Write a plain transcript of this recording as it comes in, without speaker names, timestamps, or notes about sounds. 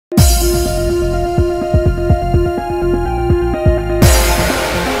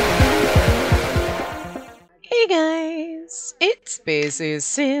Space is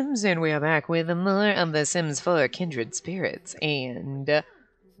Sims, and we are back with more of the Sims 4 Kindred Spirits. And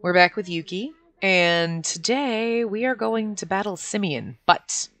we're back with Yuki. And today we are going to battle Simeon,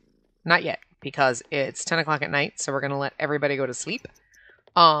 but not yet, because it's 10 o'clock at night, so we're going to let everybody go to sleep.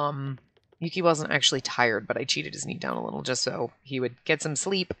 Yuki wasn't actually tired, but I cheated his knee down a little just so he would get some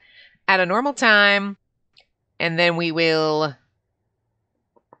sleep at a normal time. And then we will...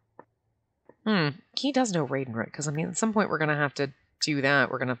 He does know Raiden, right? Because, I mean, at some point we're going to have to do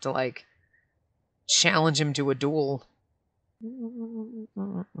that. We're going to have to, like, challenge him to a duel.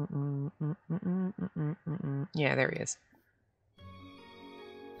 Yeah, there he is.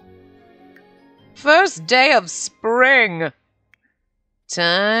 First day of spring!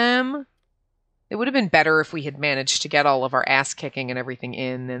 Time. It would have been better if we had managed to get all of our ass kicking and everything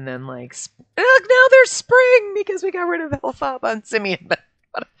in, and then, like, look, now there's spring because we got rid of Elphaba and Simeon, but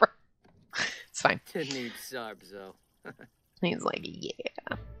whatever. It's fine. He's like,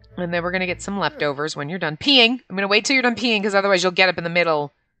 yeah. And then we're going to get some leftovers when you're done peeing. I'm going to wait till you're done peeing, because otherwise you'll get up in the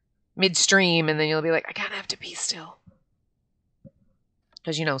middle, midstream, and then you'll be like, I kind of have to pee still.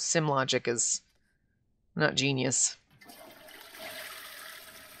 Because, you know, sim logic is not genius.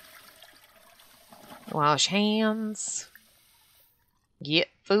 Wash hands. Get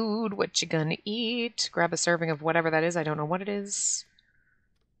food. What you gonna eat? Grab a serving of whatever that is. I don't know what it is.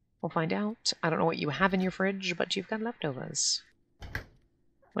 We'll find out. I don't know what you have in your fridge, but you've got leftovers.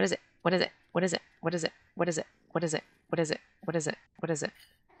 What is it? What is it? What is it? What is it? What is it? What is it? What is it? What is it? What is it?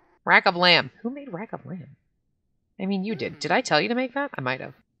 Rack of lamb. Who made rack of lamb? I mean, you did. Did I tell you to make that? I might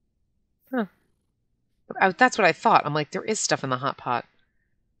have. Huh. That's what I thought. I'm like, there is stuff in the hot pot.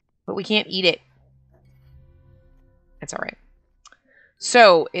 But we can't eat it. It's alright.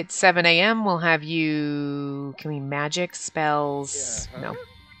 So, it's 7 a.m. We'll have you... Can we magic spells? No.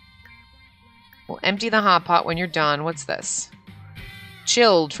 We'll empty the hot pot when you're done. What's this?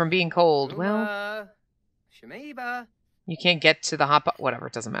 Chilled from being cold. Well, you can't get to the hot pot. Whatever,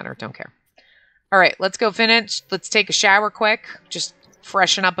 it doesn't matter. Don't care. Alright, let's go finish. Let's take a shower quick. Just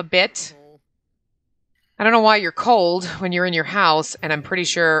freshen up a bit. I don't know why you're cold when you're in your house, and I'm pretty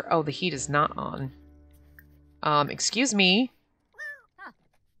sure... Oh, the heat is not on. Excuse me.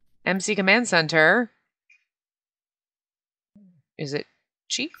 MC Command Center. Is it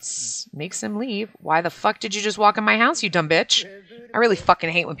cheats? Makes him leave. Why the fuck did you just walk in my house, you dumb bitch? I really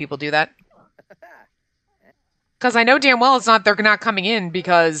fucking hate when people do that. Because I know damn well it's not, they're not coming in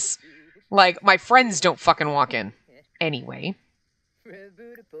because, like, my friends don't fucking walk in. Anyway.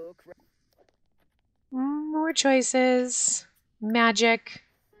 More choices. Magic.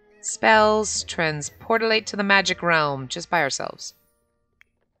 Spells. Transportalate to the magic realm. Just by ourselves.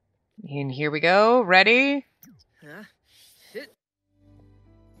 And here we go. Ready?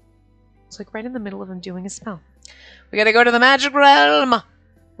 It's like right in the middle of him doing a spell. We gotta go to the magic realm!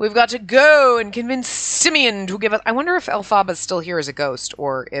 We've got to go and convince Simeon to give us... I wonder if Elphaba's still here as a ghost,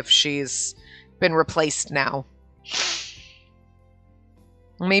 or if she's been replaced now.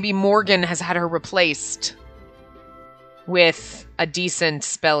 Maybe Morgan has had her replaced with a decent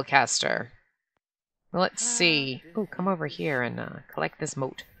spellcaster. Let's see. Oh, come over here and collect this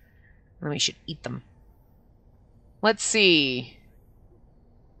mote. And then we should eat them. Let's see.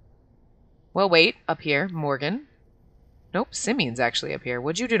 Well, wait. Up here. Morgan. Nope. Simeon's actually up here.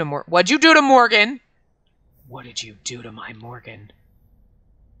 What'd you do to What'd you do to Morgan? What did you do to my Morgan?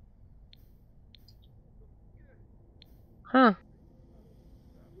 Huh.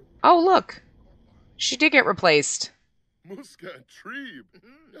 Oh, look. She did get replaced. And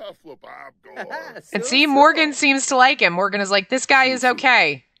see, Morgan seems to like him. Morgan is like, this guy is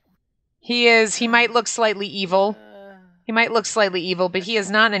okay. He might look slightly evil. He might look slightly evil, but he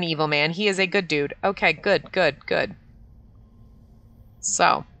is not an evil man. He is a good dude. Okay, good, good, good.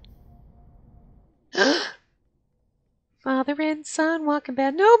 So. Father and son walking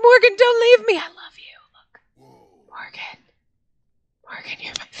back. No, Morgan, don't leave me. I love you. Look. Morgan. Morgan,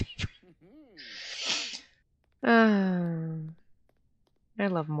 you're my favorite. I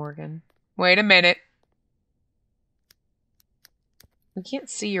love Morgan. Wait a minute. We can't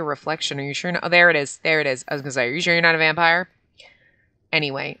see your reflection. Are you sure? Oh, there it is. There it is. I was gonna say, are you sure you're not a vampire?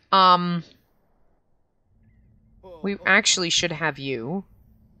 Anyway, we actually should have you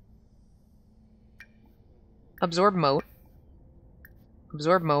absorb mote.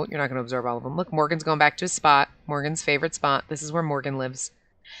 Absorb mote. You're not gonna absorb all of them. Look, Morgan's going back to his spot. Morgan's favorite spot. This is where Morgan lives.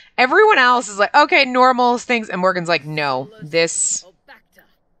 Everyone else is like, okay, normal things. And Morgan's like, no, this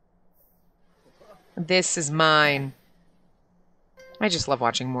is mine. I just love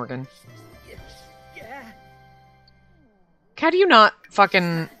watching Morgan. How do you not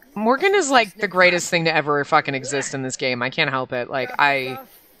fucking Morgan is like the greatest thing to ever fucking exist in this game. I can't help it. Like,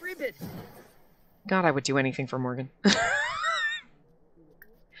 God, I would do anything for Morgan.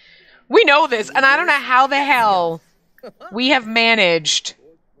 We know this, and I don't know how the hell we have managed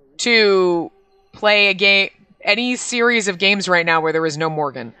to play a game, any series of games right now where there is no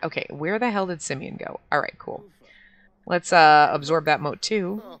Morgan. Okay, where the hell did Simeon go? All right, cool. Let's absorb that moat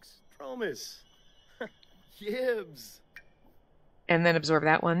too. Promise. Yibs. And then absorb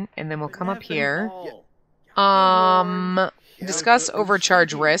that one, and then we'll come up here. Discuss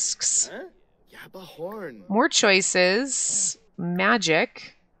overcharge risks. More choices.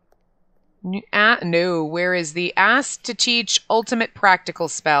 Magic. No, where is the ask to teach ultimate practical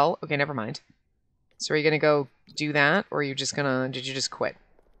spell? Okay, never mind. So are you gonna go do that, or are you just gonna, did you just quit?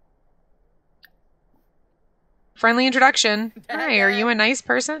 Friendly introduction. Hi, are you a nice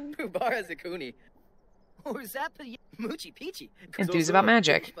person? Enthused about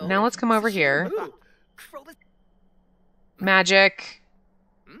magic. Now let's come over here. Magic.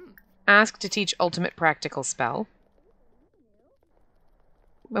 Ask to teach ultimate practical spell.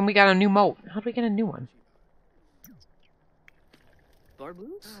 When we got a new moat. How do we get a new one?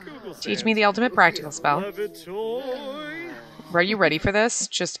 Teach me the ultimate practical spell. Are you ready for this?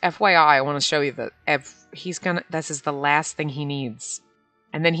 Just FYI, I want to show you that this is the last thing he needs.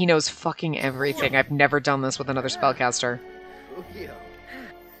 And then he knows fucking everything. I've never done this with another spellcaster.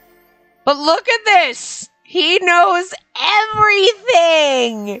 But look at this! He knows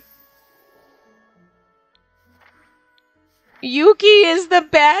everything! Yuki is the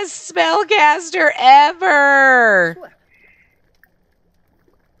best spellcaster ever!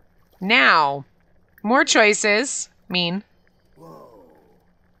 Now, more choices mean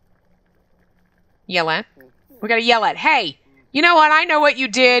yell at. We gotta yell at. Hey, you know what? I know what you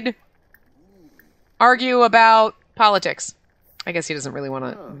did. Argue about politics. I guess he doesn't really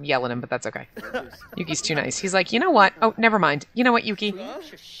want to yell at him, but that's okay. Yuki's too nice. He's like, you know what? Oh, never mind. You know what, Yuki?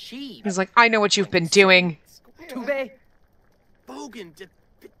 He's like, I know what you've been doing.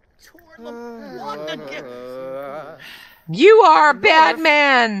 You are a bad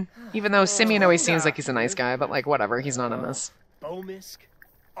man! Even though Simeon always seems like he's a nice guy, but like, whatever, he's not in this.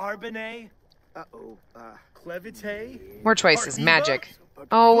 More choices. Magic.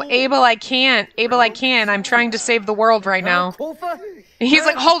 Oh, Abel, I can't. Abel, I can't. I'm trying to save the world right now. He's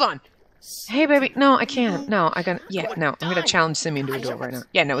like, hold on. Hey, baby. No, I can't. No, I gotta... Yeah, no. I'm gonna challenge Simeon to a duel right now.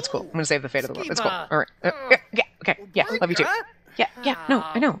 Yeah, no, it's cool. I'm gonna save the fate of the world. It's cool. All right. Yeah, okay. Yeah, love you too. Yeah, no,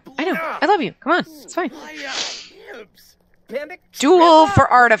 I know. I love you. Come on. It's fine. Duel for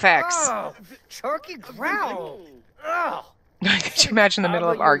artifacts. Could you imagine the middle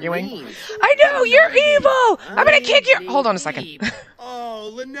of arguing? I know, you're evil! I'm gonna kick your... Hold on a second. Oh,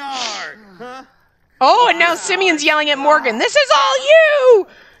 Lenard! Huh? Oh, and now Simeon's yelling at Morgan. This is all you!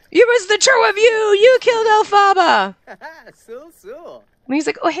 It was the two of you! You killed Elphaba! And he's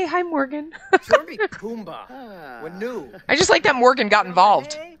like, oh, hey, hi, Morgan. I just like that Morgan got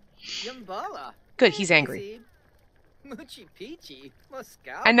involved. Good, he's angry.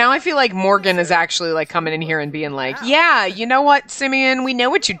 And now I feel like Morgan is actually like coming in here and being like, yeah, you know what, Simeon, we know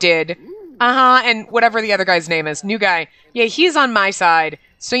what you did. And whatever the other guy's name is, new guy. Yeah, he's on my side.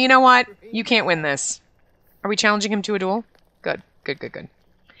 So you know what? You can't win this. Are we challenging him to a duel? Good.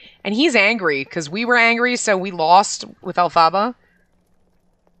 And he's angry because we were angry, so we lost with Elphaba.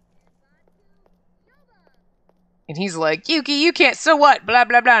 And he's like, Yuki, you can't, so what? Blah,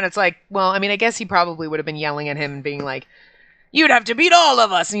 blah, blah. And it's like, well, I mean, I guess he probably would have been yelling at him and being like, you'd have to beat all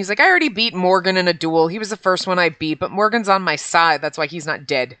of us. And he's like, I already beat Morgan in a duel. He was the first one I beat, but Morgan's on my side. That's why he's not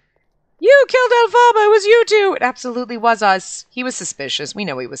dead. You killed Elphaba. It was you two. It absolutely was us. He was suspicious. We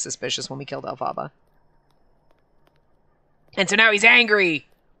know he was suspicious when we killed Elphaba. And so now he's angry.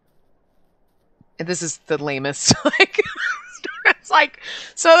 And this is the lamest. It's like,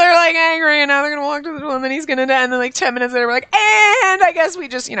 so they're like angry and now they're going to walk to the duel and then he's going to die. And then like 10 minutes later we're like, and I guess we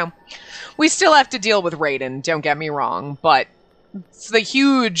just, you know, we still have to deal with Raiden. Don't get me wrong. But the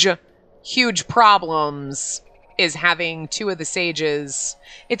huge problems is having two of the sages.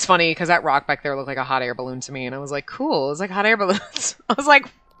 It's funny because that rock back there looked like a hot air balloon to me. And I was like, cool. It was like hot air balloons. I was like,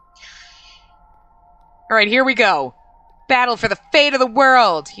 all right, here we go. Battle for the fate of the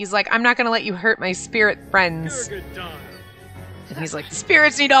world. He's like, I'm not going to let you hurt my spirit friends. And he's like, the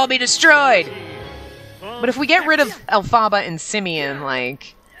spirits need to all be destroyed. But if we get rid of Elphaba and Simeon,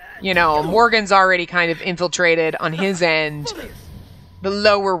 like, you know, Morgan's already kind of infiltrated on his end, the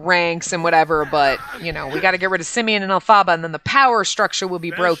lower ranks and whatever, but, you know, we got to get rid of Simeon and Elphaba, and then the power structure will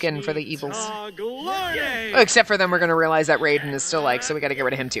be broken for the evils. Except for then we're going to realize that Raiden is still like, so we got to get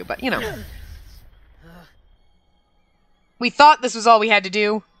rid of him too, but, you know. We thought this was all we had to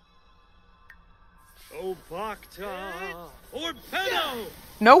do. Obacta or Pedo!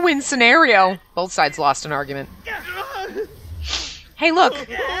 No win scenario. Both sides lost an argument. Hey, look.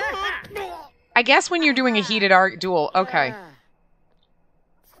 I guess when you're doing a heated duel. Okay.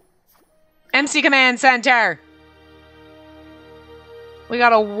 MC Command Center. We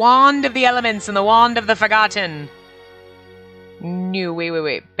got a Wand of the Elements and the Wand of the Forgotten. No,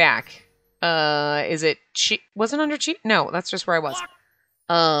 wait. Back. Is it cheat? Was it under cheat? No, that's just where I was.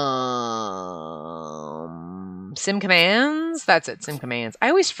 Sim commands? That's it, sim commands. I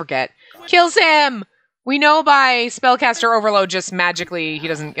always forget. Kill Sim! We know by Spellcaster Overload just magically he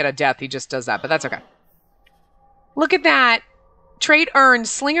doesn't get a death, he just does that, but that's okay. Look at that. Trait earned,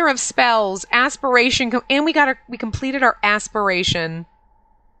 Slinger of Spells, Aspiration, and we completed our Aspiration.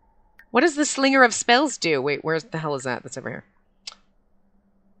 What does the Slinger of Spells do? Wait, where the hell is that? That's over here.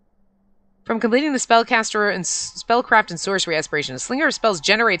 From completing the Spellcaster and Spellcraft and Sorcery Aspiration, the Slinger of Spells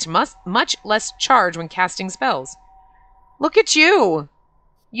generates much less charge when casting spells. Look at you!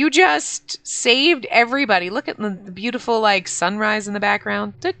 You just saved everybody. Look at the beautiful, like, sunrise in the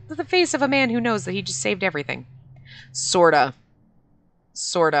background. The face of a man who knows that he just saved everything. Sorta.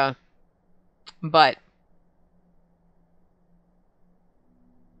 But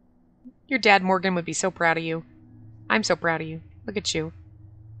your dad, Morgan, would be so proud of you. I'm so proud of you. Look at you.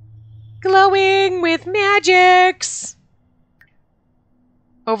 Glowing with magics!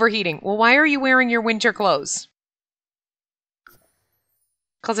 Overheating. Well, why are you wearing your winter clothes?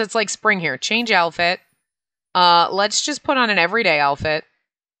 Because it's like spring here. Change outfit. Let's just put on an everyday outfit.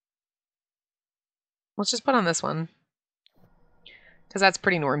 Let's just put on this one. Because that's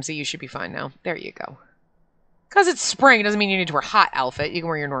pretty normsy. You should be fine now. There you go. Because it's spring, it doesn't mean you need to wear a hot outfit. You can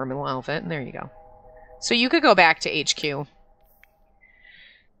wear your normal outfit, and there you go. So you could go back to HQ.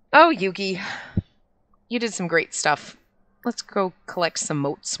 Oh, Yuki. You did some great stuff. Let's go collect some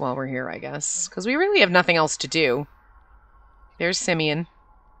motes while we're here, I guess. Because we really have nothing else to do. There's Simeon.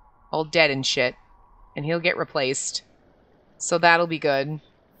 All dead and shit. And he'll get replaced. So that'll be good.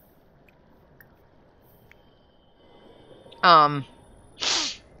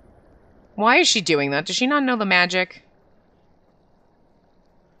 Why is she doing that? Does she not know the magic?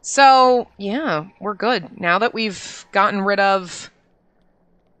 So, yeah, we're good. Now that we've gotten rid of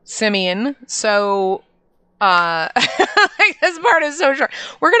Simeon, so, like, this part is so short.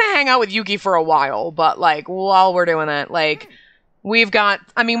 We're gonna hang out with Yuki for a while, but, like, while we're doing that, like, we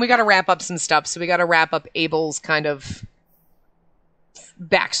gotta wrap up some stuff, so we gotta wrap up Abel's kind of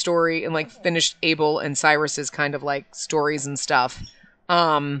backstory and, like, finish Abel and Cyrus's kind of, like, stories and stuff.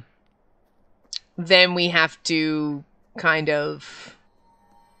 Then we have to kind of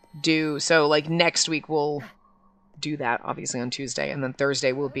do, so, like, next week we'll do that, obviously, on Tuesday, and then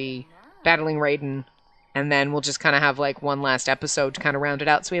Thursday we'll be battling Raiden, and then we'll just kind of have, like, one last episode to kind of round it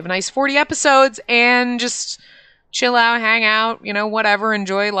out, so we have a nice 40 episodes, and just chill out, hang out, you know, whatever,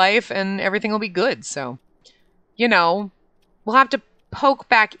 enjoy life, and everything will be good, so, you know, we'll have to poke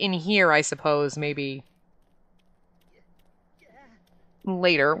back in here, I suppose, maybe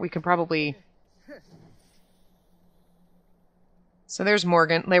later. We could probably... So there's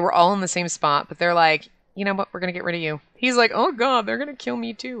Morgan. They were all in the same spot, but they're like, you know what, we're gonna get rid of you. He's like, oh god, they're gonna kill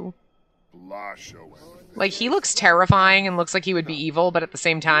me too. Like, he looks terrifying and looks like he would be evil, but at the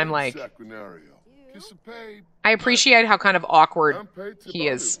same time, like, I appreciate how kind of awkward he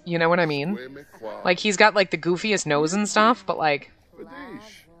is. You know what I mean? Like, he's got, like, the goofiest nose and stuff, but, like,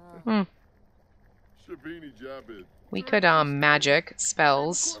 we could, magic,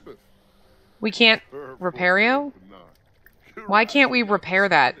 spells. We can't Repario? Why can't we repair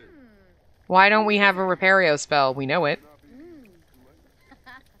that? Why don't we have a Repario spell? We know it.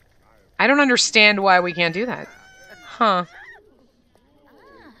 I don't understand why we can't do that. Huh.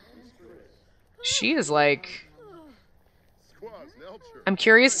 She is like... I'm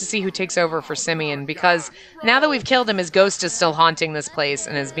curious to see who takes over for Simeon, because now that we've killed him, his ghost is still haunting this place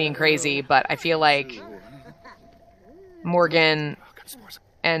and is being crazy, but I feel like Morgan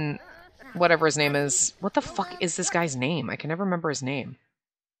and whatever his name is... What the fuck is this guy's name? I can never remember his name.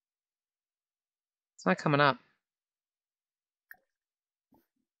 It's not coming up.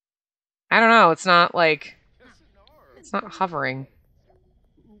 I don't know, it's not like... It's not hovering.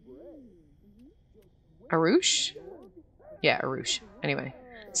 Arush? Yeah, Arush. Anyway.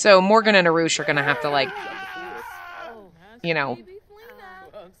 So Morgan and Arush are gonna have to, like... You know...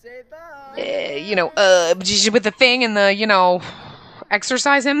 with the thing and the, you know...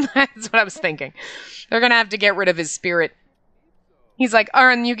 Exorcise him? That's what I was thinking. They're gonna have to get rid of his spirit. He's like,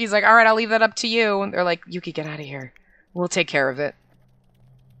 alright, and Yuki's like, alright, I'll leave that up to you. And they're like, Yuki, get out of here. We'll take care of it.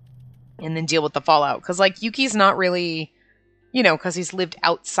 And then deal with the fallout. Because, like, Yuki's not really You know, because he's lived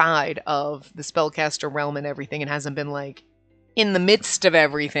outside of the spellcaster realm and everything and hasn't been, like, in the midst of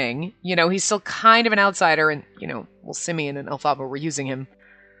everything. You know, he's still kind of an outsider, and, you know, well, Simeon and Elphaba were using him.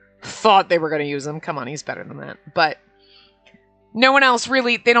 Thought they were going to use him. Come on, he's better than that. But no one else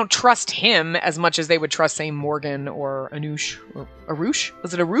really, they don't trust him as much as they would trust, say, Morgan or Anoush. Or Arush?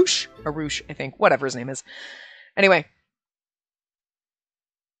 Was it Arush? Arush, I think. Whatever his name is. Anyway.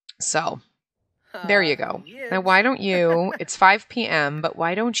 So, there you go. Now, why don't you... It's 5 p.m., but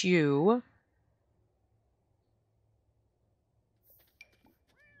why don't you...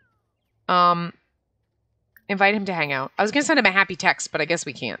 invite him to hang out. I was going to send him a happy text, but I guess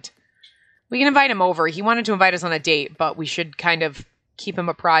we can't. We can invite him over. He wanted to invite us on a date, but we should kind of keep him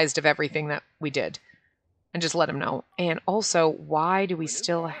apprised of everything that we did. And just let him know. And also, why do we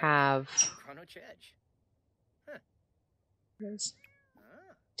still have...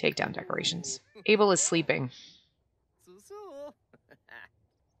 Takedown decorations. Abel is sleeping.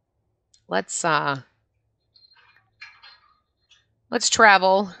 Let's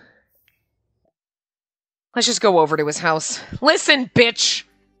travel. Let's just go over to his house. Listen, bitch!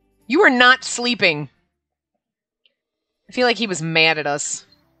 You are not sleeping. I feel like he was mad at us.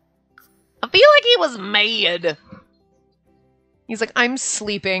 I feel like he was mad. He's like, I'm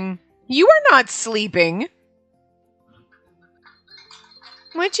sleeping. You are not sleeping.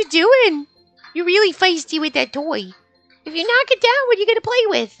 What you doing? You're really feisty with that toy. If you knock it down, what are you going to play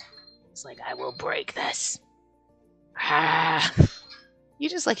with? It's like, I will break this. Ah. You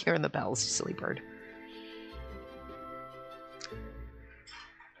just like hearing the bells, you silly bird.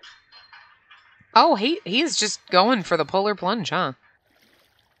 Oh, he's just going for the polar plunge, huh?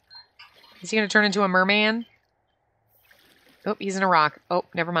 Is he going to turn into a merman? Oh, he's in a rock. Oh,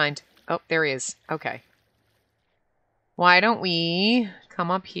 never mind. Oh, there he is. Okay. Why don't we come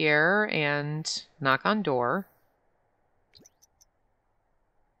up here and knock on door?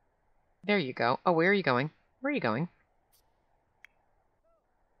 There you go. Oh, where are you going? Where are you going?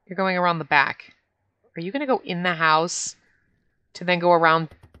 You're going around the back. Are you going to go in the house to then go around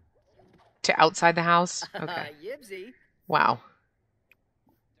to outside the house? Okay. Wow.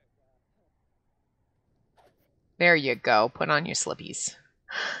 There you go. Put on your slippies.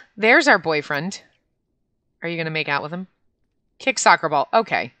 There's our boyfriend. Are you going to make out with him? Kick soccer ball.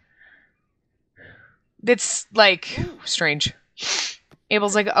 Okay. That's, like, strange.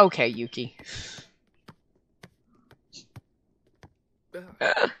 Abel's like, okay, Yuki.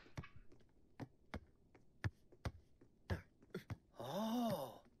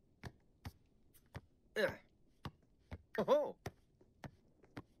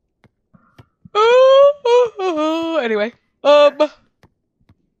 Anyway.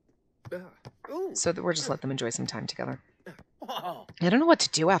 So that we're just let them enjoy some time together. I don't know what to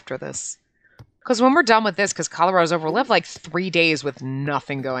do after this. Because when we're done with this, because Colorado's over, we'll have like 3 days with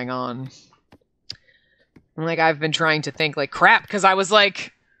nothing going on. And like, I've been trying to think, like, crap, because I was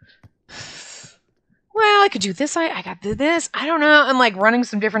like, well, I could do this, I got this, I don't know. I'm like running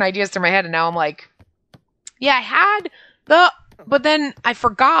some different ideas through my head, and now I'm like, yeah, I had the, but then I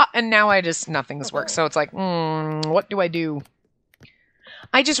forgot, and now I just, nothing's worked. So it's like, what do I do?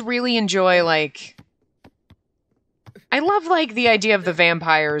 I just really enjoy, like, I love, like, the idea of the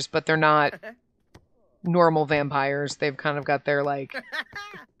vampires, but they're not normal vampires. They've kind of got their, like,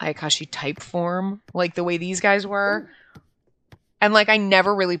 Ayakashi type form, like the way these guys were. And, like, I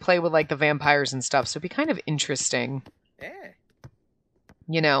never really play with, like, the vampires and stuff, so it'd be kind of interesting.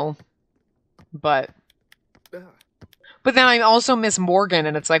 You know? But then I also miss Morgan,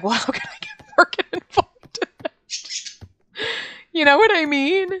 and it's like, well, how can I get Morgan involved in that? You know what I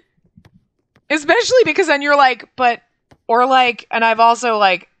mean? Especially because then you're like, but, or like, and I've also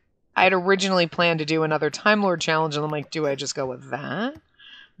like, I had originally planned to do another Time Lord challenge, and I'm like, do I just go with that?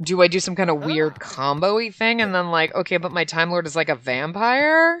 Do I do some kind of weird combo-y thing? And then like, okay, but my Time Lord is like a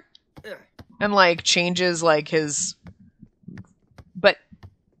vampire? And like, changes like his, but,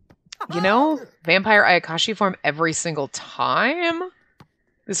 you know, vampire Ayakashi form every single time?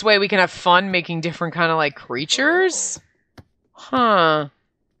 This way we can have fun making different kind of like creatures? Huh.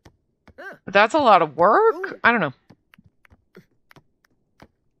 But that's a lot of work? I don't know.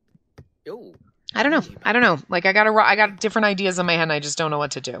 I don't know. Like, I got different ideas in my head, and I just don't know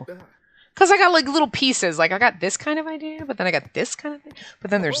what to do. Because I got, like, little pieces. Like, I got this kind of idea, but then I got this kind of thing.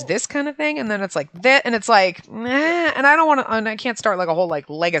 But then there's this kind of thing, and then it's like that, and it's like, and I don't want to, and I can't start, like, a whole, like,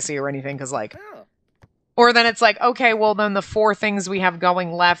 legacy or anything, because, like, or then it's like, okay, well, then the 4 things we have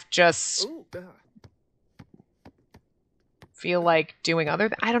going left just feel like doing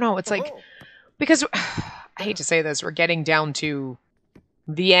other I don't know. It's like, because, I hate to say this, we're getting down to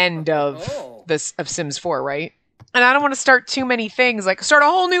the end of this of Sims 4, right? And I don't want to start too many things. Like, start a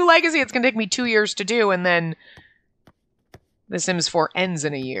whole new legacy. It's going to take me 2 years to do. And then The Sims 4 ends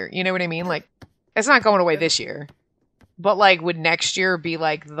in a year. You know what I mean? Like, it's not going away this year. But, like, would next year be,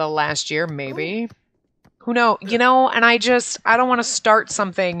 like, the last year? Maybe. Who knows? You know, and I don't want to start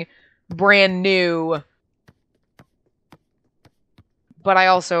something brand new. But I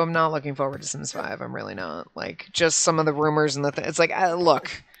also am not looking forward to Sims 5. I'm really not. Like, just some of the rumors and it's like,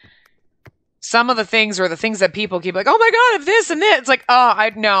 look. Some of the things are the things that people keep like, oh my god, if this and this. It's like, oh,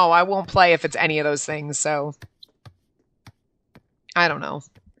 I won't play if it's any of those things, so. I don't know.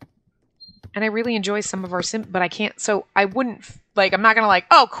 And I really enjoy some of our Sims, but I can't, so I wouldn't, like, I'm not gonna like,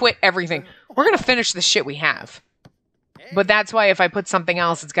 oh, quit everything. We're gonna finish the shit we have. But that's why if I put something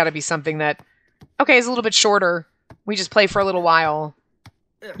else, it's gotta be something that, okay, is a little bit shorter. We just play for a little while.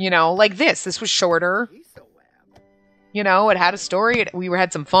 You know, like this. This was shorter. You know, it had a story. We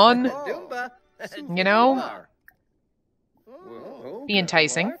had some fun. You know? Be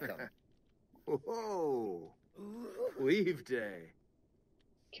enticing.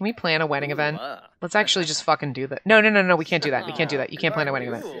 Can we plan a wedding event? Let's actually just fucking do that. No, we can't do that. We can't do that. You can't plan a wedding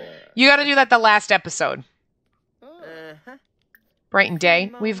event. You gotta do that the last episode. Brighton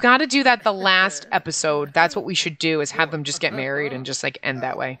Day. We've got to do that the last episode. That's what we should do, is have them just get married and just, like, end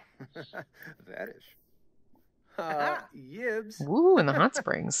that way. Woo, in the hot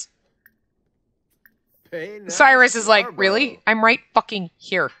springs. Cyrus is like, really? I'm right fucking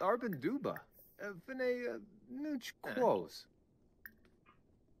here.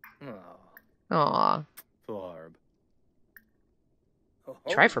 Aw.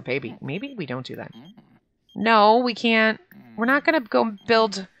 Try for baby. Maybe we don't do that. No, we can't. We're not gonna go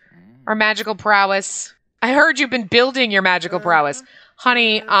build our magical prowess. I heard you've been building your magical prowess.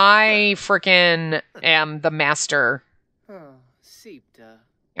 Honey, I frickin' am the master.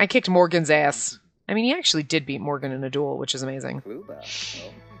 I kicked Morgan's ass. I mean, he actually did beat Morgan in a duel, which is amazing.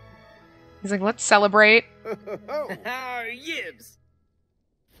 He's like, let's celebrate.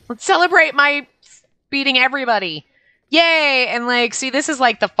 Let's celebrate my beating everybody. Yay! And, like, see, this is,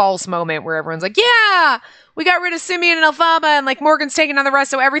 like, the false moment where everyone's like, yeah! We got rid of Simeon and Alfaba, and, like, Morgan's taking on the rest,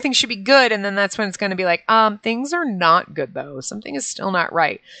 so everything should be good. And then that's when it's going to be like, things are not good, though. Something is still not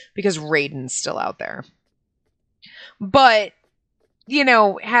right, because Raiden's still out there. But, you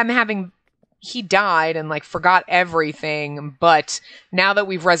know, he died and, like, forgot everything, but now that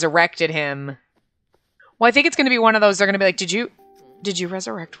we've resurrected him, well, I think it's going to be one of those, they're going to be like, did you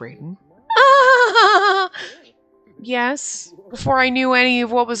resurrect Raiden? Yes, before I knew any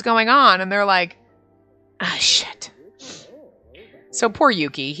of what was going on. And they're like, ah, shit. So poor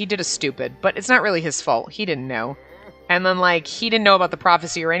Yuki, he did a stupid, but it's not really his fault. He didn't know. And then, like, he didn't know about the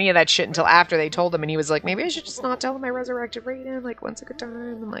prophecy or any of that shit until after they told him, and he was like, maybe I should just not tell him I resurrected Raiden, like, once a good time,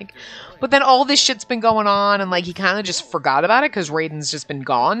 and, like, but then all this shit's been going on, and, like, he kind of just forgot about it, because Raiden's just been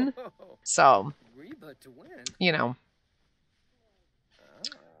gone. So, you know.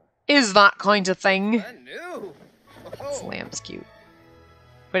 Is that kind of thing. This lamp's cute.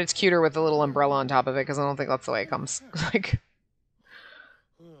 But it's cuter with a little umbrella on top of it, because I don't think that's the way it comes. Like,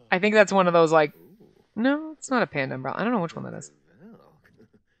 I think that's one of those, like, no, it's not a panda umbrella. I don't know which one that is.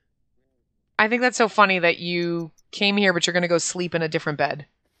 I think that's so funny that you came here, but you're going to go sleep in a different bed.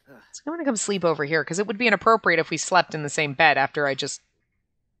 So I'm going to come sleep over here, because it would be inappropriate if we slept in the same bed after I just,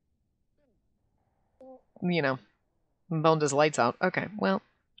 you know, boned his lights out. Okay, well.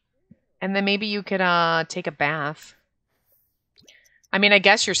 And then maybe you could take a bath. I mean, I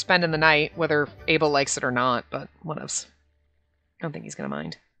guess you're spending the night, whether Abel likes it or not, but what else? I don't think he's going to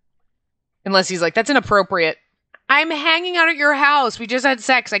mind. Unless he's like, that's inappropriate. I'm hanging out at your house. We just had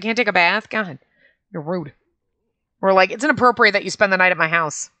sex. I can't take a bath. God, you're rude. Or like, it's inappropriate that you spend the night at my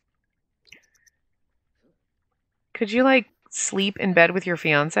house. Could you, like, sleep in bed with your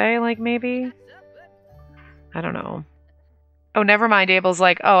fiance? Like, maybe? I don't know. Oh, never mind. Abel's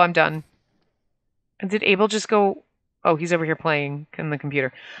like, oh, I'm done. And did Abel just go... Oh, he's over here playing in the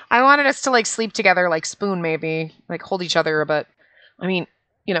computer. I wanted us to, like, sleep together, like, spoon, maybe. Like, hold each other, but... I mean,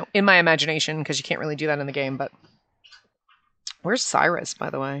 you know, in my imagination, because you can't really do that in the game, but... Where's Cyrus, by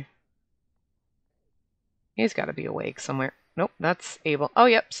the way? He's got to be awake somewhere. Nope, that's Abel. Oh,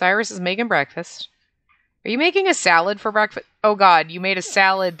 yep, Cyrus is making breakfast. Are you making a salad for breakfast? Oh, God, you made a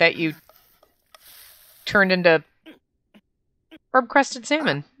salad that you turned into herb-crusted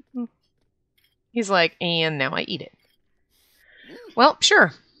salmon. He's like, and now I eat it. Well,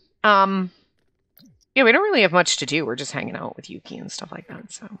 sure. Yeah, we don't really have much to do. We're just hanging out with Yuki and stuff like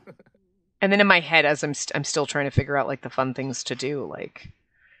that, so. And then in my head, as I'm still trying to figure out, like, the fun things to do, like,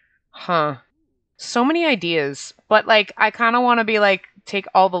 so many ideas. But, like, I kind of want to be, like, take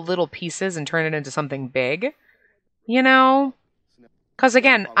all the little pieces and turn it into something big. You know? Because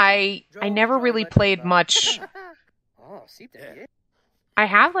again, I never really played much. I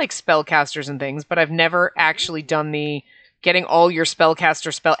have like spellcasters and things, but I've never actually done the getting all your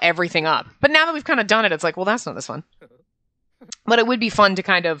spellcaster spell everything up. But now that we've kind of done it, it's like, well, that's not this fun. But it would be fun to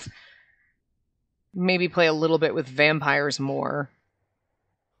kind of maybe play a little bit with vampires more.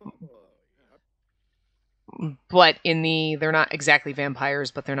 But they're not exactly vampires,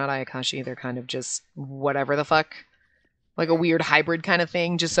 but they're not Ayakashi. They're kind of just whatever the fuck. Like a weird hybrid kind of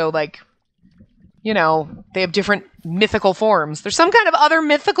thing, just so like, you know, they have different mythical forms. There's some kind of other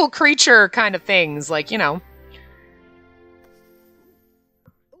mythical creature kind of things, like, you know.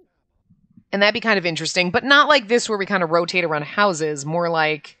 And that'd be kind of interesting, but not like this where we kind of rotate around houses, more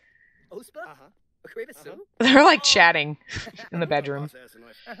like they're like chatting in the bedroom.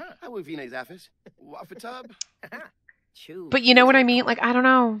 But you know what I mean? Like, I don't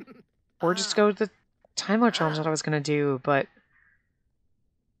know. Or just go to the Time Lord challenge that I was going to do, but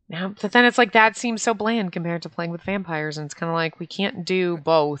then it's like that seems so bland compared to playing with vampires, and it's kind of like we can't do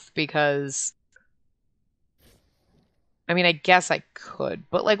both because I mean, I guess I could,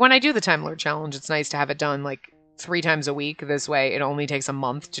 but like when I do the Time Lord challenge, it's nice to have it done like 3 times a week. This way it only takes a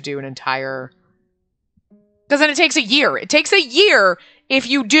month to do an entire, because then it takes a year. It takes a year if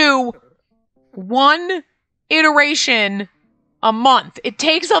you do one iteration a month. It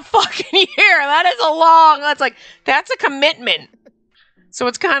takes a fucking year. That is that's a commitment. So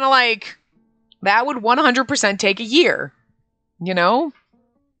it's kind of like, that would 100% take a year, you know?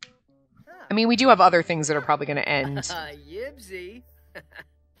 I mean, we do have other things that are probably going to end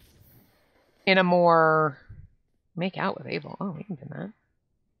in a more make out with Abel. Oh, we can do that.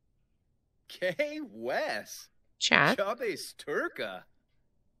 K. Wes. Chat. Chabes Turka.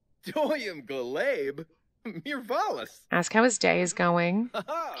 Doyum Galeb. Mirvalis. Ask how his day is going.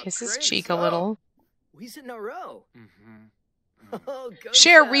 Kiss his cheek a little. We's in a row.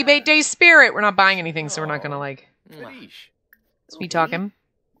 Share rebate day spirit. We're not buying anything, so we're not going to like sweet talk him.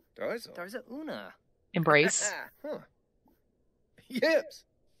 Darza Una. Embrace. Yips.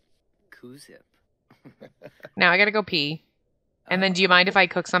 Kuzip. Now I gotta go pee. And then do you mind if I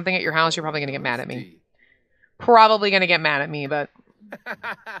cook something at your house? You're probably gonna get mad at me. Probably gonna get mad at me, but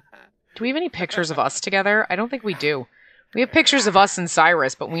do we have any pictures of us together? I don't think we do. We have pictures of us and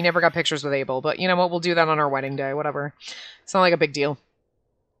Cyrus, but we never got pictures with Abel. But you know what? We'll do that on our wedding day, whatever. It's not like a big deal.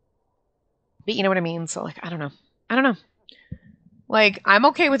 But you know what I mean? So like, I don't know. Like, I'm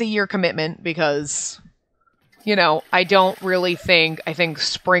okay with a year commitment because, you know, I think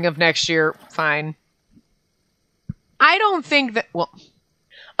spring of next year, fine. I don't think like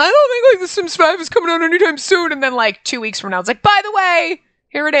The Sims 5 is coming out anytime soon, and then like 2 weeks from now, it's like, by the way,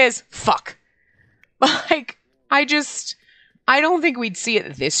 here it is. Fuck. Like, I don't think we'd see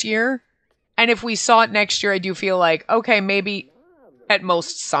it this year. And if we saw it next year, I do feel like, okay, maybe at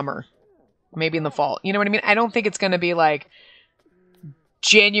most summer. Maybe in the fall. You know what I mean? I don't think it's going to be like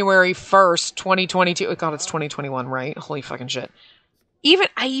January 1st, 2022. Oh god, it's 2021, right? Holy fucking shit. Even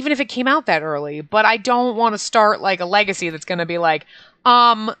if it came out that early, but I don't want to start like a legacy that's going to be like,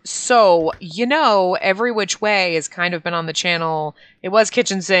 so, you know, Every Which Way has kind of been on the channel. It was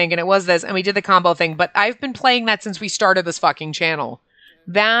Kitchen Sink and it was this and we did the combo thing, but I've been playing that since we started this fucking channel.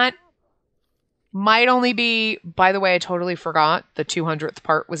 That might only be, by the way, I totally forgot the 200th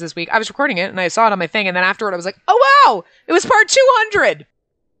part was this week. I was recording it and I saw it on my thing, and then afterward I was like, oh wow, it was part 200.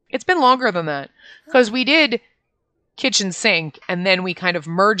 It's been longer than that because we did Kitchen Sink and then we kind of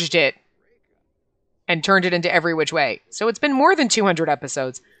merged it and turned it into Every Which Way. So it's been more than 200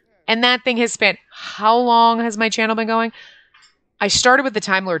 episodes. And that thing has spent, how long has my channel been going? I started with the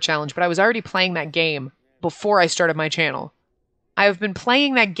Time Lord Challenge, but I was already playing that game before I started my channel. I've been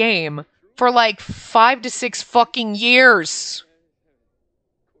playing that game for like 5 to 6 fucking years.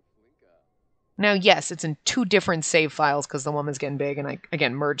 Now, yes, it's in 2 different save files because the one was getting big and I,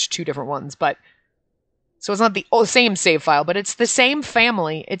 again, merged 2 different ones. But so it's not the same save file, but it's the same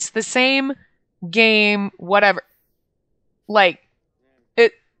family. It's the same game, whatever. Like,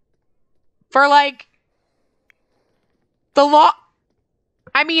 it, for like, the law,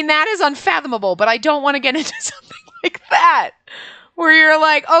 I mean, that is unfathomable, but I don't want to get into something like that. Where you're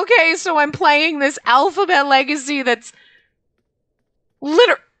like, okay, so I'm playing this Alphabet Legacy that's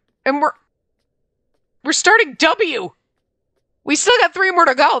and we're starting W. We still got 3 more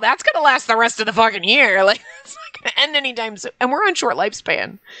to go. That's going to last the rest of the fucking year. Like, it's not going to end anytime soon. And we're on short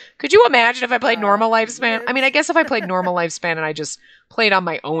lifespan. Could you imagine if I played normal lifespan? I mean, I guess if I played normal lifespan and I just played on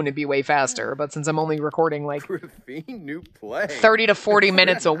my own, it'd be way faster. But since I'm only recording like 30 to 40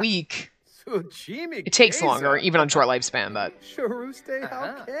 minutes a week, It takes longer, even on short lifespan, but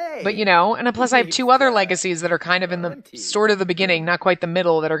But you know, and plus I have 2 other legacies that are kind of in the sort of the beginning, not quite the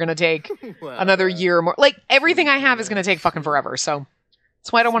middle, that are going to take another year or more. Like, everything I have is going to take fucking forever, so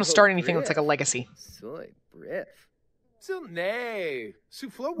that's why I don't want to start anything that's like a legacy.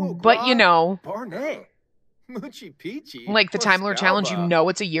 But you know, like the Time Lord Challenge, you know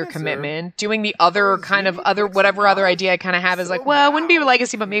it's a year commitment. Doing the other kind of whatever other idea I kind of have is like, well, it wouldn't be a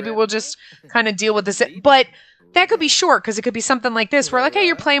legacy, but maybe we'll just kind of deal with this. But that could be short, because it could be something like this, where like, hey,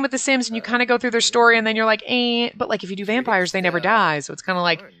 you're playing with the Sims and you kind of go through their story and then you're like, eh. But like if you do vampires, they never die. So it's kind of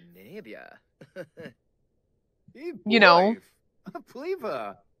like, you know.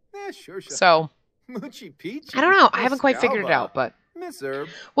 So I don't know. I haven't quite figured it out, but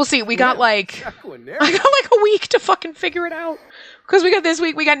we'll see. We got like, I got like a week to fucking figure it out. Because we got this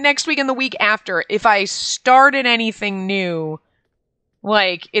week, we got next week, and the week after. If I started anything new,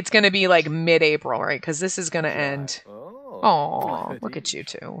 like, it's going to be like mid-April, right? Because this is going to end. Oh, look at you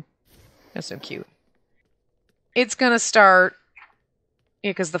two. That's so cute. It's going to start,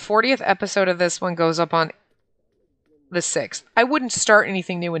 yeah, because the 40th episode of this one goes up on the 6th. I wouldn't start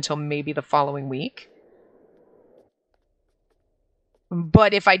anything new until maybe the following week.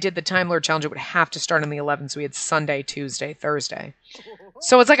 But if I did the Time Lord Challenge, it would have to start on the 11th. So we had Sunday, Tuesday, Thursday.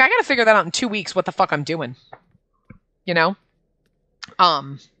 So it's like, I got to figure that out in 2 weeks, what the fuck I'm doing. You know?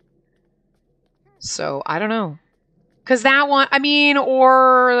 So I don't know. Because that one, I mean,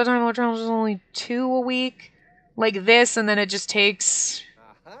 or the Time Lord Challenge is only 2 a week. Like this, and then it just takes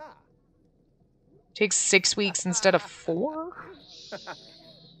 6 weeks instead of 4.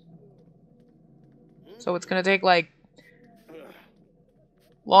 So it's going to take like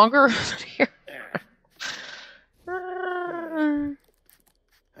longer here.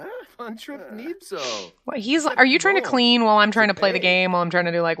 What, he's like, are you trying to clean while I'm trying to play the game, while I'm trying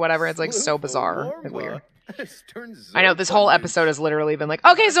to do like whatever? It's like so bizarre, like weird. I know this whole episode has literally been like,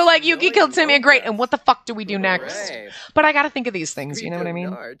 okay, so like Yuki killed Timmy, great, and what the fuck do we do next? But I gotta think of these things, you know what I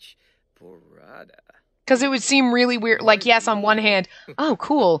mean? Because it would seem really weird. Like, yes, on one hand, oh,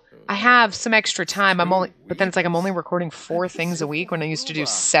 cool, I have some extra time. But then it's like I'm only recording 4 things a week when I used to do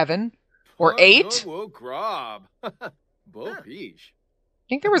 7 or 8. I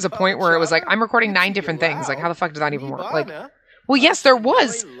think there was a point where it was like, I'm recording 9 different things. Like, how the fuck does that even work? Like, well, yes, there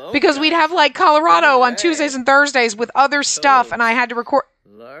was. Because we'd have, like, Colorado on Tuesdays and Thursdays with other stuff, and I had to record.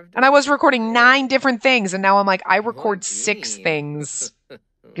 And I was recording 9 different things, and now I'm like, I record 6 things.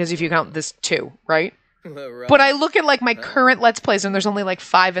 Because if you count this 2, right? But I look at, like, my current Let's Plays, and there's only, like,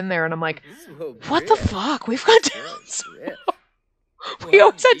 5 in there, and I'm like, what the fuck? We've got tons. We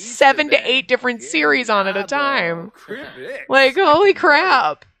always had 7 to 8 different series on at a time. Like, holy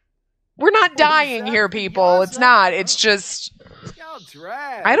crap. We're not dying here, people. It's not. It's just,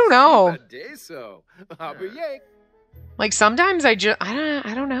 I don't know. Like, sometimes I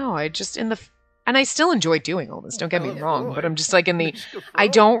don't know. I just, and I still enjoy doing all this, don't get me wrong, but I'm just like I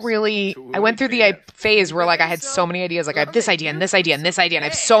went through the phase where like I had so many ideas, like I have this idea and this idea and this idea, and I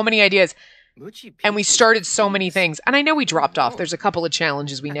have so many ideas, and we started so many things, and I know we dropped off. There's a couple of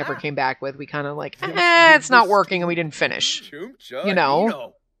challenges we never came back with. We kind of like, it's not working, and we didn't finish, you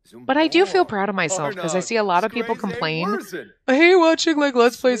know? But I do feel proud of myself, because I see a lot of people complain, I hate watching like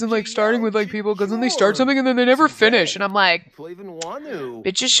Let's Plays and like starting with like people, because then they start something and then they never finish, and I'm like,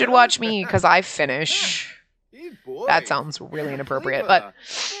 bitches should watch me, because I finish. That sounds really inappropriate, but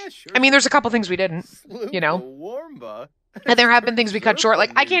I mean, there's a couple things we didn't, you know? And there have been things we cut short,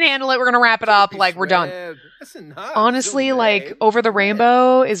 like, I can't handle it, we're gonna wrap it up, like, we're done. Honestly, like, Over the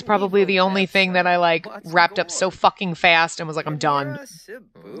Rainbow is probably the only thing that I, like, wrapped up so fucking fast and was like, I'm done.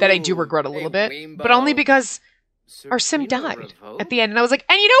 That I do regret a little bit. But only because our sim died at the end, and I was like,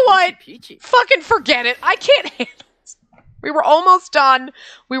 and you know what? Fucking forget it. I can't handle it. We were almost done.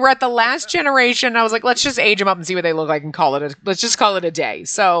 We were at the last generation, and I was like, let's just age them up and see what they look like and let's just call it a day.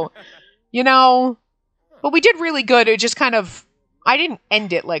 So, you know... But we did really good. It just kind of, I didn't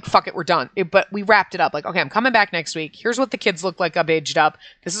end it like, fuck it, we're done. But we wrapped it up like, okay, I'm coming back next week. Here's what the kids look like aged up.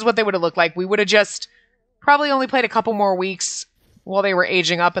 This is what they would have looked like. We would have just probably only played a couple more weeks while they were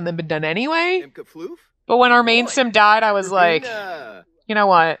aging up and then been done anyway. But when our main sim died, I was like, you know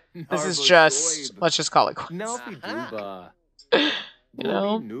what? This is just, let's just call it quits. You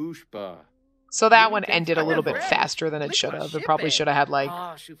know? So that one ended a little bit faster than it should have. It probably should have had like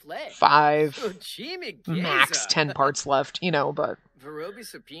 5, max 10 parts left, you know, but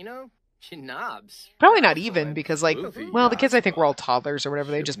probably not even, because like, well, the kids I think were all toddlers or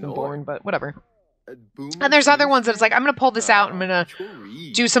whatever. They'd just been born, but whatever. And there's other ones that it's like, I'm going to pull this out, I'm going to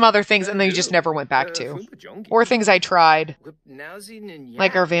do some other things, and they just never went back to. Or things I tried,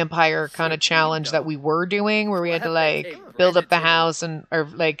 like our vampire kind of challenge that we were doing, where we had to, like, build up the house, and or,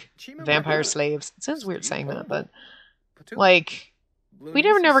 like, vampire slaves. It sounds weird saying that, but, like, we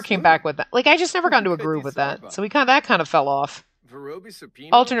never came back with that. Like, I just never got into a groove with that, so that kind of fell off.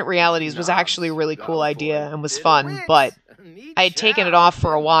 Alternate realities was actually a really cool idea and was fun, but I had taken it off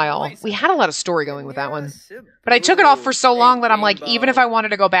for a while. We had a lot of story going with that one, but I took it off for so long that I'm like, even if I wanted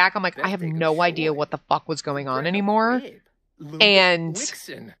to go back, I'm like, I have no idea what the fuck was going on anymore. And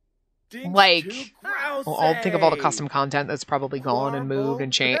like, well, I'll think of all the custom content that's probably gone and moved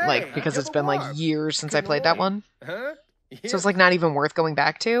and changed, like, because it's been like years since I played that one. So it's like not even worth going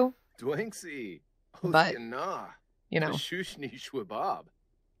back to. But you know.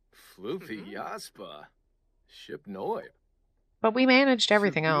 But we managed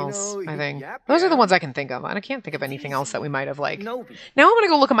everything else, I think. Those are the ones I can think of. And I can't think of anything else that we might have, like... Now I'm going to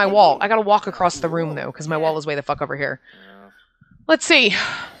go look at my wall. I got to walk across the room, though, because my wall is way the fuck over here. Let's see.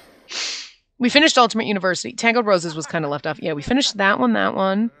 We finished Ultimate University. Tangled Roses was kind of left off. Yeah, we finished that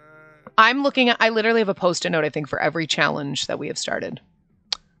one. I'm looking at... I literally have a post-it note, I think, for every challenge that we have started.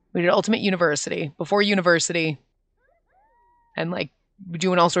 We did Ultimate University. Before University... And, like,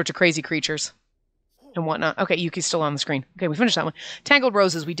 doing all sorts of crazy creatures and whatnot. Okay, Yuki's still on the screen. Okay, we finished that one. Tangled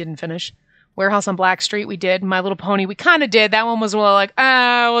Roses, we didn't finish. Warehouse on Black Street, we did. My Little Pony, we kind of did. That one was like,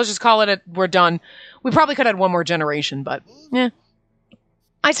 let's just call it we're done. We probably could have had one more generation, but, yeah.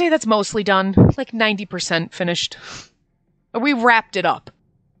 I'd say that's mostly done. Like 90% finished. We wrapped it up.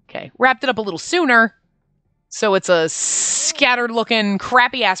 Okay, wrapped it up a little sooner. So it's a scattered-looking,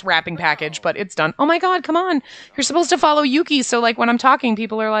 crappy-ass wrapping package, but it's done. Oh my god, come on! You're supposed to follow Yuki, so, like, when I'm talking,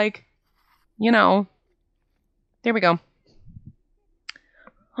 people are like, you know. There we go.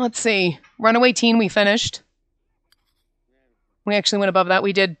 Let's see. Runaway Teen, we finished. We actually went above that.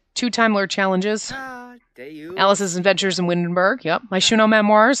 We did 2 Time Lord challenges. Alice's Adventures in Windenburg. Yep. My Shuno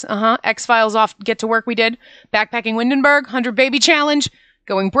Memoirs. X-Files off Get to Work we did. Backpacking Windenburg. 100 Baby Challenge.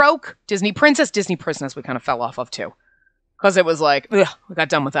 Going Broke, Disney Princess we kind of fell off of too. Because it was like, ugh, we got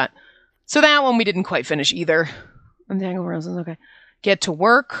done with that. So that one we didn't quite finish either. And Tangled Roses, okay. Get to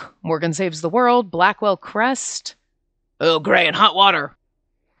Work, Morgan Saves the World, Blackwell Crest, Earl Grey and Hot Water.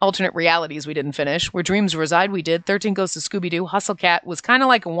 Alternate Realities we didn't finish. Where Dreams Reside we did. 13 Ghosts of Scooby-Doo. Hustle Cat was kind of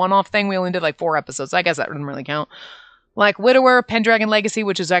like a one-off thing. We only did like 4 episodes. I guess that didn't really count. Like Widower, Pendragon Legacy,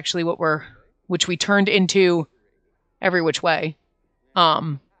 which is actually which we turned into Every Which Way.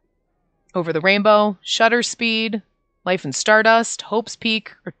 Over the Rainbow, Shutter Speed, Life in Stardust, Hope's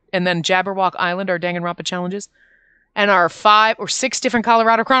Peak, and then Jabberwock Island, our Danganronpa challenges, and our 5 or 6 different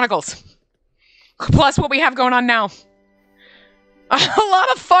Colorado Chronicles. Plus what we have going on now. A lot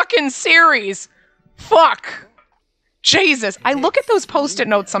of fucking series. Fuck. Jesus. I look at those post-it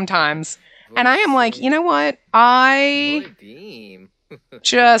notes sometimes, and I am like, you know what? I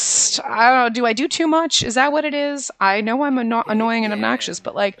don't know, do I do too much? Is that what it is? I know I'm annoying and obnoxious,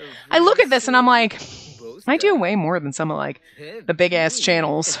 but, like, I look at this and I'm like, I do way more than some of, like, the big-ass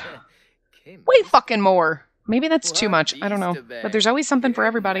channels. Way fucking more. Maybe that's too much. I don't know. But there's always something for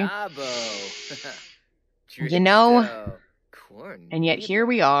everybody. You know? And yet here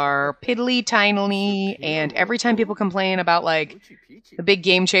we are, piddly tiny, and every time people complain about, like, the big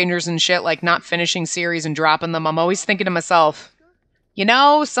game changers and shit, like not finishing series and dropping them, I'm always thinking to myself, you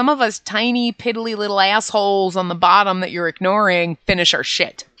know, some of us tiny, piddly little assholes on the bottom that you're ignoring finish our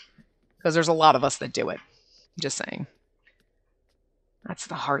shit. Because there's a lot of us that do it. Just saying. That's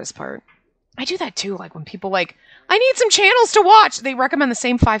the hardest part. I do that too, like when people like, I need some channels to watch. They recommend the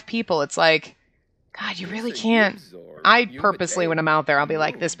same 5 people. It's like, God, you really can't. I purposely, when I'm out there, I'll be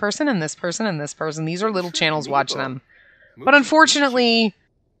like, this person and this person and this person. These are little channels, watch them. But unfortunately,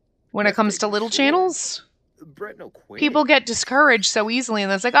 when it comes to little channels, people get discouraged so easily,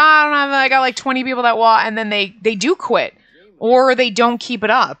 and it's like, oh, I don't have, I got like 20 people that watch, and then they do quit, or they don't keep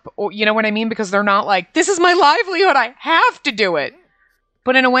it up, or you know what I mean? Because they're not like, this is my livelihood, I have to do it.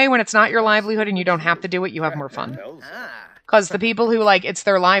 But in a way, when it's not your livelihood and you don't have to do it, you have more fun. Because the people who, like, it's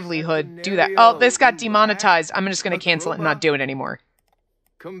their livelihood do that. Oh, this got demonetized. I'm just going to cancel it and not do it anymore.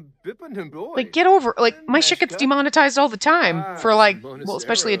 Like, get over, like, my shit gets demonetized all the time for, like, well,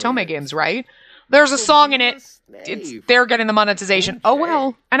 especially Atome games, right? There's a song in it. They're getting the monetization. Oh,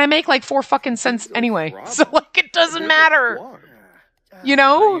 well. And I make, like, 4 fucking cents anyway. So, like, it doesn't matter. You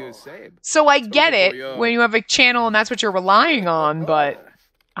know? So I get it when you have a channel and that's what you're relying on, but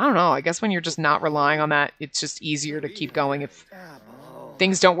I don't know. I guess when you're just not relying on that, it's just easier to keep going if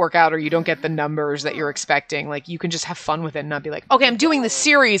things don't work out or you don't get the numbers that you're expecting, like you can just have fun with it and not be like, okay, I'm doing this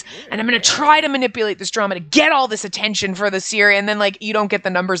series and I'm going to try to manipulate this drama to get all this attention for the series, and then like you don't get the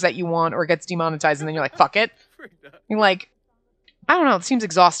numbers that you want or it gets demonetized and then you're like, fuck it. You're like, I don't know, it seems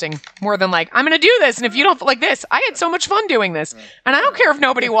exhausting more than like, I'm going to do this, and if you don't like this, I had so much fun doing this and I don't care if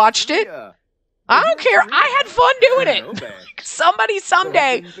nobody watched it. I don't care. I had fun doing it. Somebody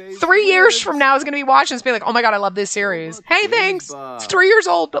someday, 3 years from now, is going to be watching this and be like, oh my God, I love this series. Hey, thanks. It's 3 years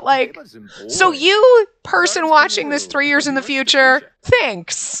old, but like, so you, person watching this 3 years in the future,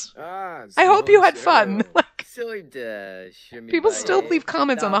 thanks. I hope you had fun. Like, people still leave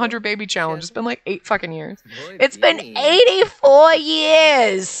comments on the 100 Baby Challenge. It's been like 8 fucking years. It's been 84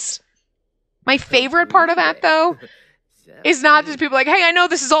 years. My favorite part of that, though, is not just people like, hey, I know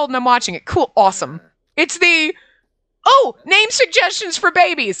this is old and I'm watching it. Cool, awesome. It's the, oh, name suggestions for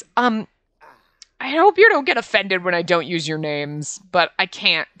babies. I hope you don't get offended when I don't use your names, but I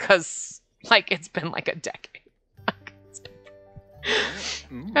can't because, like, it's been like a decade.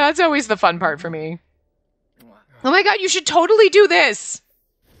 That's always the fun part for me. Oh my God, you should totally do this.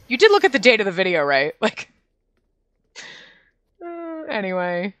 You did look at the date of the video, right? Like,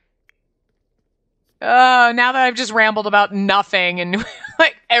 anyway. Now that I've just rambled about nothing and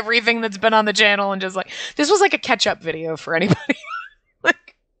like everything that's been on the channel and just like, this was like a catch-up video for anybody.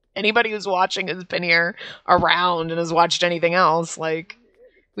 Like, anybody who's watching has been here around and has watched anything else. Like,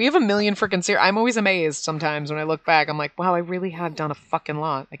 we have a million freaking series. I'm always amazed sometimes when I look back. I'm like, wow, I really have done a fucking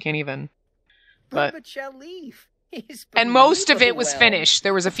lot. I can't even. But and most of it was finished.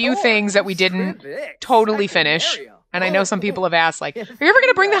 There was a few things that we didn't totally finish. And I know some people have asked, like, are you ever going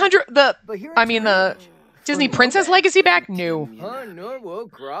to bring the Disney Princess Legacy back? No.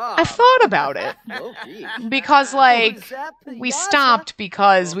 I thought about it. Because, like, we stopped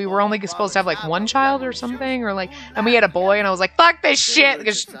because we were only supposed to have, like, one child or something. Or, like, and we had a boy, and I was like, fuck this shit.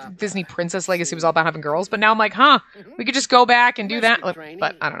 Because Disney Princess Legacy was all about having girls. But now I'm like, we could just go back and do that.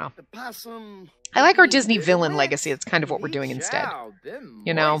 But I don't know. I like our Disney Villain Legacy. It's kind of what we're doing instead.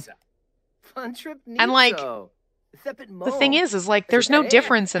 You know? And, like, the thing is like, there's no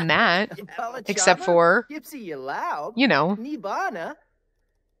difference in that, except for, you know,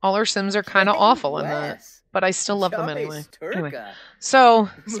 all our Sims are kind of awful in that, but I still love them anyway. Anyway, so,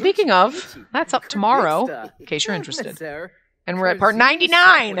 speaking of, that's up tomorrow, in case you're interested. And we're at part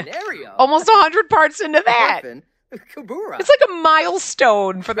 99! Almost 100 parts into that! It's like a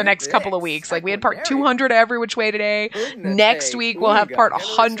milestone for the next couple of weeks. Like, we had part 200 Every Which Way today. Next week, we'll have part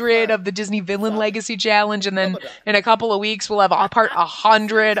 100 of the Disney Villain Legacy Challenge. And then in a couple of weeks, we'll have part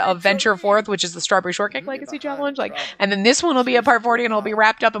 100 of Venture Forth, which is the Strawberry Shortcake Legacy Challenge. Like, and then this one will be a part 40 and it'll be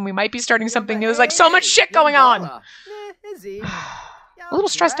wrapped up and we might be starting something new. There's like so much shit going on. A little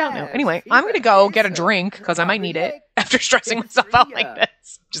stressed out now. Anyway, I'm going to go get a drink because I might need it after stressing myself out like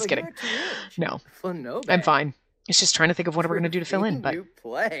this. Just kidding. No, I'm fine. It's just trying to think of what we're going to do to fill in, but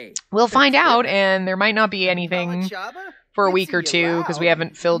we'll find out, and there might not be anything for a week or two because we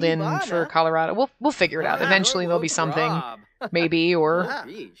haven't filled in for Colorado. We'll figure it out. Eventually there'll be something, maybe, or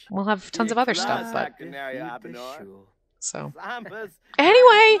we'll have tons of other stuff. But so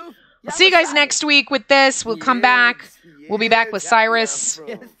anyway, I'll see you guys next week with this. We'll come back. We'll be back with Cyrus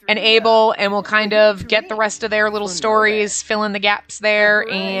and Abel, and we'll kind of get the rest of their little stories, fill in the gaps there,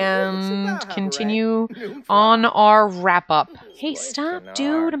 and continue on our wrap-up. Hey, stop,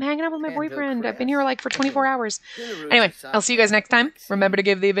 dude. I'm hanging out with my boyfriend. I've been here, like, for 24 hours. Anyway, I'll see you guys next time. Remember to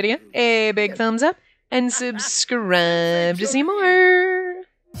give the video a big thumbs up and subscribe to see more.